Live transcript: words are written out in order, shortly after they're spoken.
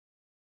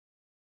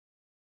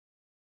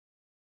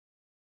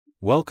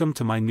Welcome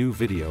to my new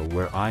video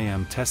where I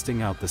am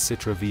testing out the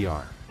Citra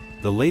VR,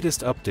 the latest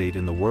update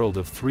in the world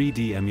of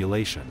 3D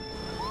emulation.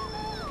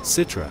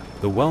 Citra,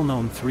 the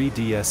well-known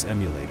 3DS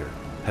emulator,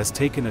 has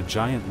taken a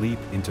giant leap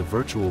into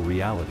virtual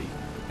reality,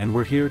 and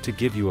we're here to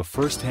give you a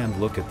first-hand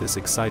look at this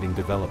exciting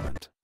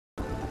development.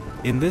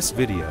 In this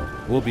video,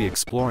 we'll be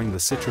exploring the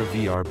Citra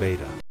VR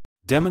beta,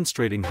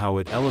 demonstrating how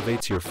it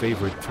elevates your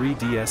favorite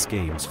 3DS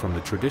games from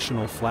the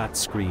traditional flat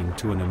screen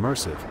to an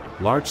immersive,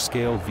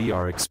 large-scale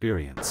VR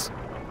experience.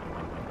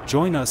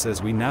 Join us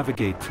as we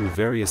navigate through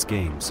various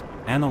games,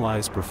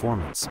 analyze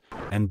performance,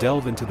 and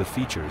delve into the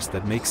features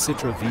that make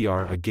Citra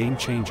VR a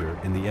game-changer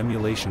in the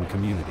emulation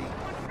community.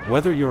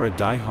 Whether you're a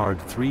die-hard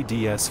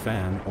 3DS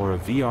fan or a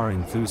VR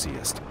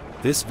enthusiast,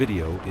 this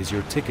video is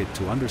your ticket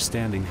to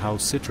understanding how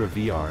Citra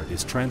VR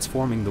is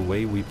transforming the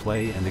way we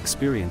play and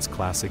experience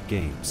classic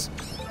games.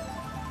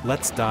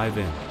 Let's dive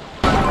in.